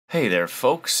Hey there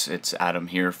folks, it's Adam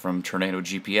here from Tornado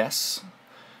GPS.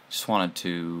 Just wanted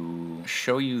to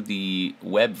show you the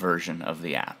web version of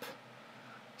the app.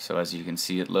 So as you can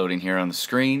see it loading here on the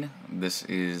screen, this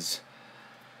is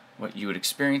what you would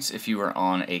experience if you were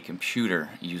on a computer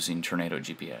using Tornado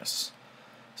GPS.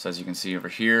 So as you can see over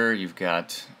here, you've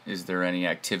got, is there any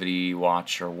activity,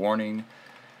 watch, or warning?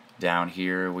 Down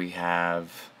here we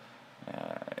have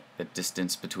the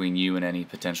distance between you and any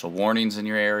potential warnings in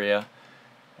your area.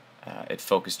 It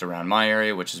focused around my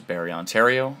area, which is Barrie,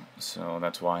 Ontario, so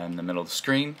that's why I'm in the middle of the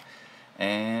screen.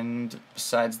 And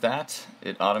besides that,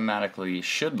 it automatically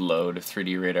should load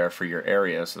 3D radar for your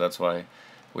area, so that's why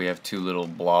we have two little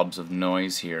blobs of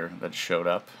noise here that showed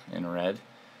up in red.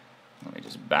 Let me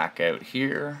just back out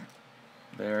here.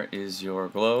 There is your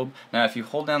globe. Now if you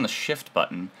hold down the shift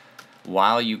button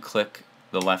while you click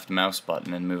the left mouse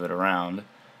button and move it around,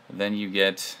 then you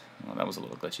get, well, that was a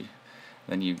little glitchy,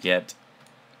 then you get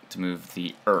to move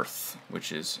the Earth,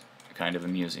 which is kind of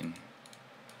amusing.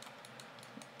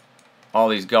 All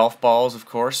these golf balls, of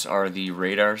course, are the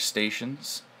radar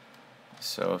stations.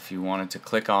 So if you wanted to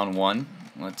click on one,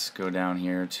 let's go down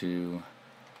here to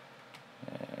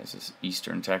this is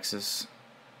Eastern Texas.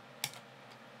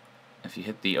 If you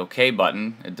hit the OK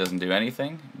button, it doesn't do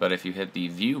anything, but if you hit the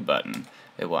View button,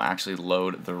 it will actually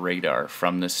load the radar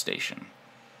from this station.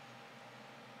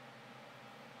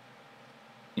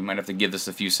 You might have to give this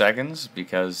a few seconds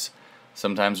because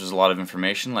sometimes there's a lot of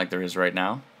information like there is right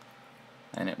now,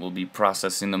 and it will be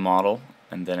processing the model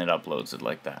and then it uploads it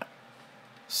like that.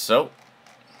 So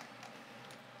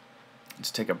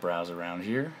let's take a browse around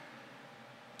here.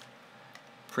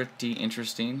 Pretty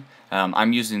interesting.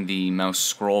 I'm using the mouse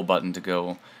scroll button to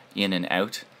go in and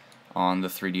out on the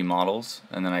 3D models,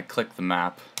 and then I click the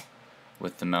map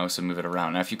with the mouse and move it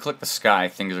around. Now if you click the sky,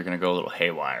 things are going to go a little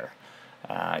haywire.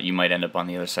 You might end up on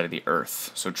the other side of the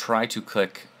Earth. So try to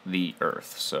click the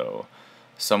Earth. So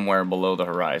somewhere below the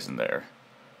horizon there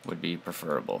would be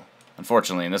preferable.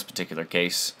 Unfortunately, in this particular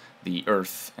case, the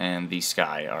Earth and the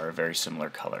sky are a very similar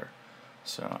color.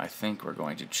 So I think we're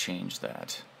going to change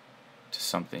that to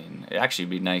something. It'd actually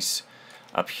be nice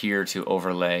up here to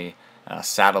overlay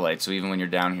satellites. So even when you're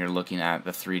down here looking at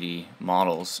the 3D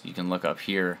models, you can look up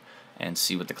here and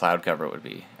see what the cloud cover would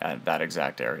be at that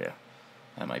exact area.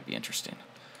 That might be interesting.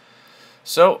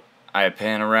 So I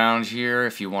pan around here.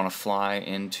 If you want to fly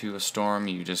into a storm,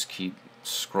 you just keep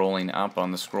scrolling up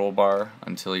on the scroll bar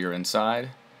until you're inside,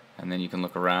 and then you can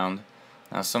look around.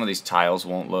 Now some of these tiles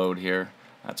won't load here.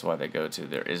 That's why they go to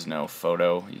there is no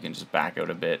photo. You can just back out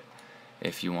a bit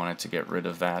if you wanted to get rid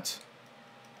of that,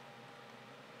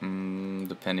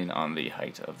 depending on the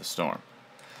height of the storm.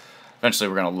 Eventually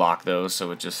we're going to lock those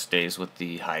so it just stays with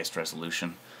the highest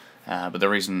resolution. But the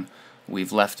reason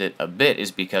we've left it a bit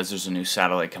is because there's a new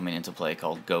satellite coming into play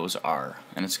called GOES-R,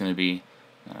 and it's going to be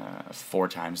 4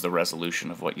 times the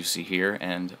resolution of what you see here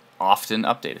and often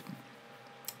updated.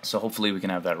 So hopefully we can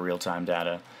have that real-time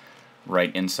data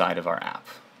right inside of our app,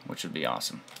 which would be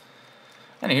awesome.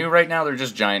 Anywho, right now they're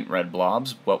just giant red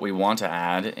blobs. What we want to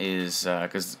add is,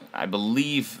 because I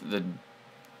believe the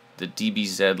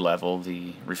DBZ level,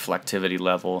 the reflectivity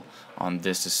level on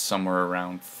this is somewhere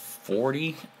around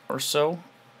 40 or so.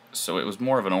 So it was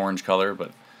more of an orange color,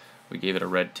 but we gave it a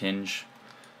red tinge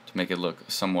to make it look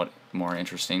somewhat more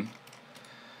interesting.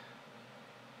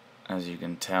 As you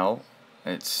can tell,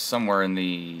 it's somewhere in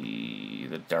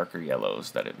the darker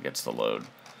yellows that it gets the load.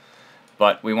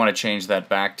 But we want to change that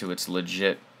back to its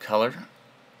legit color.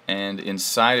 And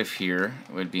inside of here,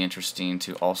 it would be interesting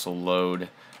to also load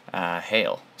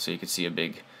hail. So you could see a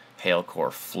big hail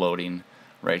core floating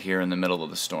right here in the middle of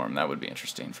the storm. That would be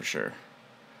interesting for sure.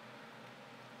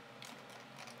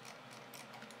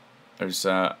 There's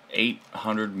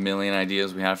 800 million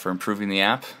ideas we have for improving the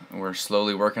app. We're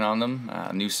slowly working on them.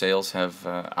 New sales have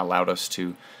allowed us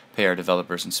to pay our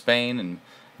developers in Spain and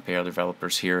pay our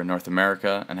developers here in North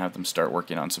America and have them start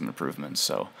working on some improvements.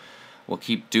 So we'll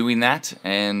keep doing that,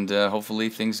 and hopefully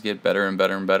things get better and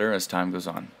better and better as time goes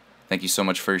on. Thank you so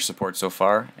much for your support so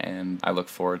far, and I look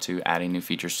forward to adding new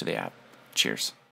features to the app. Cheers.